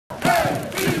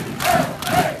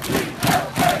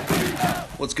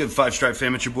What's good, Five Stripe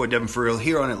fam? It's your boy Devin For Real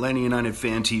here on Atlanta United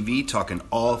Fan TV, talking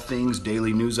all things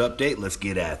daily news update. Let's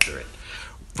get after it.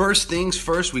 First things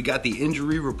first, we got the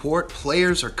injury report.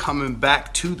 Players are coming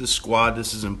back to the squad.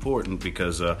 This is important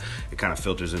because it kind of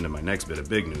filters into my next bit of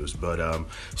big news.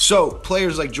 So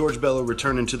players like George Bello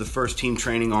returning to the first team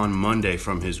training on Monday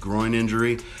from his groin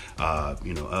injury.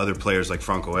 Other players like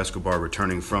Franco Escobar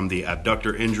returning from the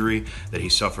abductor injury that he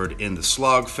suffered in the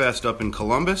slog fest up in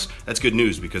Columbus. That's good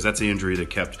news because that's the injury that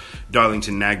kept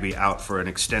Darlington Nagbe out for an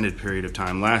extended period of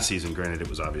time last season. Granted, it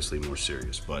was obviously more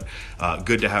serious, but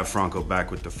good to have Franco back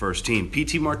with the first team.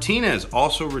 P.T. Martinez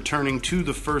also returning to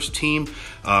the first team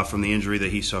from the injury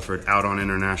that he suffered out on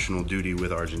international duty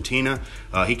with Argentina.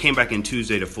 He came back in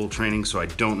Tuesday to full training, so I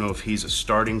don't know if he's a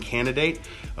starting candidate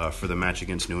for the match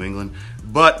against New England,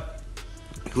 but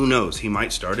who knows? He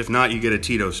might start. If not, you get a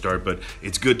Tito start. But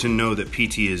it's good to know that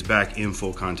PT is back in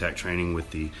full contact training with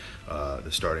the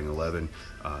starting 11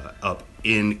 up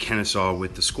in Kennesaw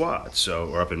with the squad.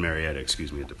 Or up in Marietta,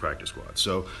 excuse me, at the practice squad.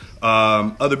 So,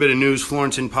 other bit of news: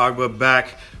 Florentin Pogba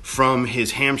back from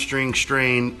his hamstring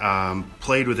strain.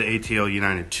 Played with the ATL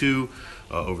United 2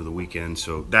 over the weekend,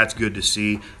 so that's good to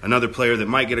see. Another player that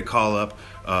might get a call up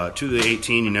to the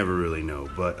 18, you never really know.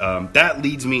 But that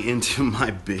leads me into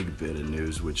my big bit of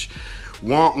news, which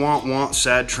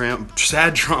sad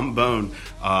trombone.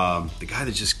 The guy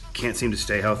that just can't seem to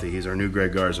stay healthy. He's our new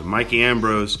Greg Garza. Mikey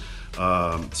Ambrose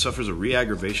suffers a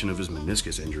re-aggravation of his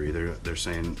meniscus injury. They're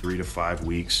saying 3 to 5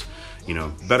 weeks.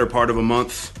 Better part of a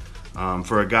month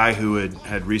for a guy who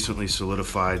had recently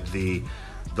solidified the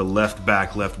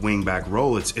left wing back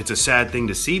role. It's a sad thing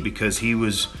to see because he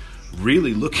was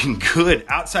really looking good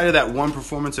outside of that one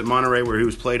performance at Monterrey where he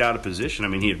was played out of position. I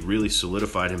mean, he had really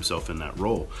solidified himself in that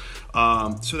role.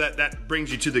 So that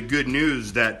brings you to the good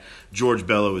news that George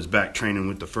Bello is back training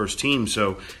with the first team.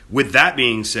 So with that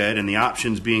being said, and the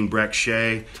options being Breck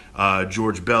Shea,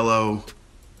 George Bello,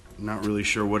 not really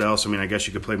sure what else. I mean, I guess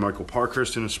you could play Michael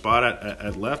Parkhurst in a spot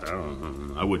at left. I don't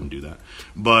know. I wouldn't do that.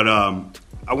 But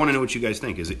I want to know what you guys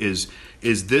think. Is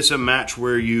this a match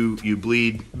where you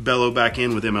bleed Bello back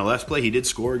in with MLS play? He did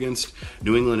score against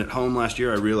New England at home last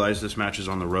year. I realize this match is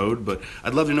on the road, but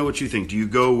I'd love to know what you think. Do you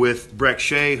go with Breck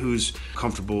Shea, who's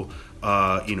comfortable,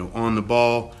 on the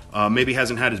ball, maybe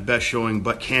hasn't had his best showing,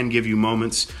 but can give you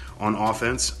moments on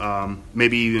offense,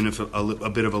 maybe even if a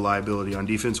bit of a liability on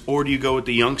defense? Or do you go with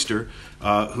the youngster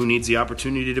who needs the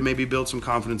opportunity to maybe build some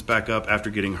confidence back up after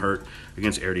getting hurt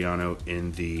against Herediano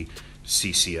in the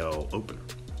CCL opener?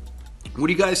 What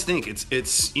do you guys think?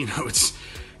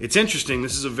 It's interesting.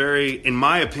 This is a very, in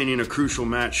my opinion, a crucial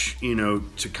match,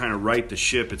 to kind of right the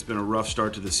ship. It's been a rough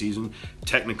start to the season.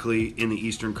 Technically, in the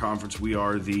Eastern Conference, we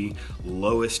are the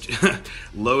lowest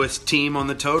team on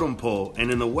the totem pole.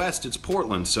 And in the West, it's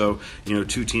Portland. So,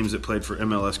 two teams that played for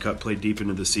MLS Cup, played deep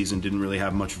into the season, didn't really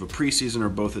have much of a preseason, are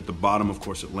both at the bottom. Of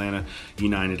course, Atlanta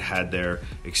United had their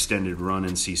extended run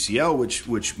in CCL,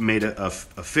 which made a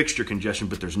fixture congestion.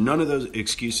 But there's none of those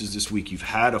excuses this week. You've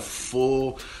had a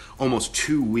full almost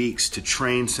 2 weeks to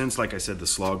train since, like I said, the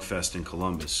Slog Fest in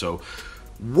Columbus. So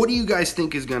what do you guys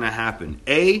think is going to happen?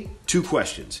 Two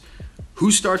questions.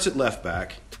 Who starts at left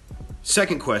back?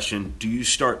 Second question, do you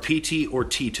start PT or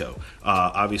Tito?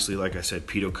 Obviously, like I said,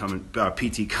 PT coming back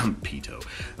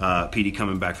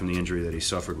from the injury that he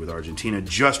suffered with Argentina,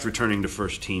 just returning to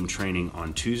first team training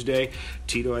on Tuesday.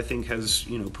 Tito, I think, has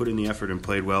put in the effort and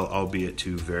played well, albeit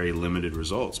to very limited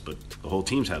results, but the whole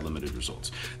team's had limited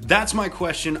results. That's my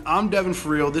question. I'm Devin For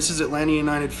Real. This is Atlanta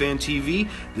United Fan TV.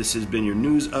 This has been your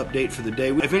news update for the day.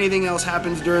 If anything else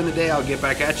happens during the day, I'll get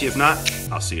back at you. If not,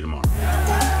 I'll see you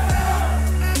tomorrow.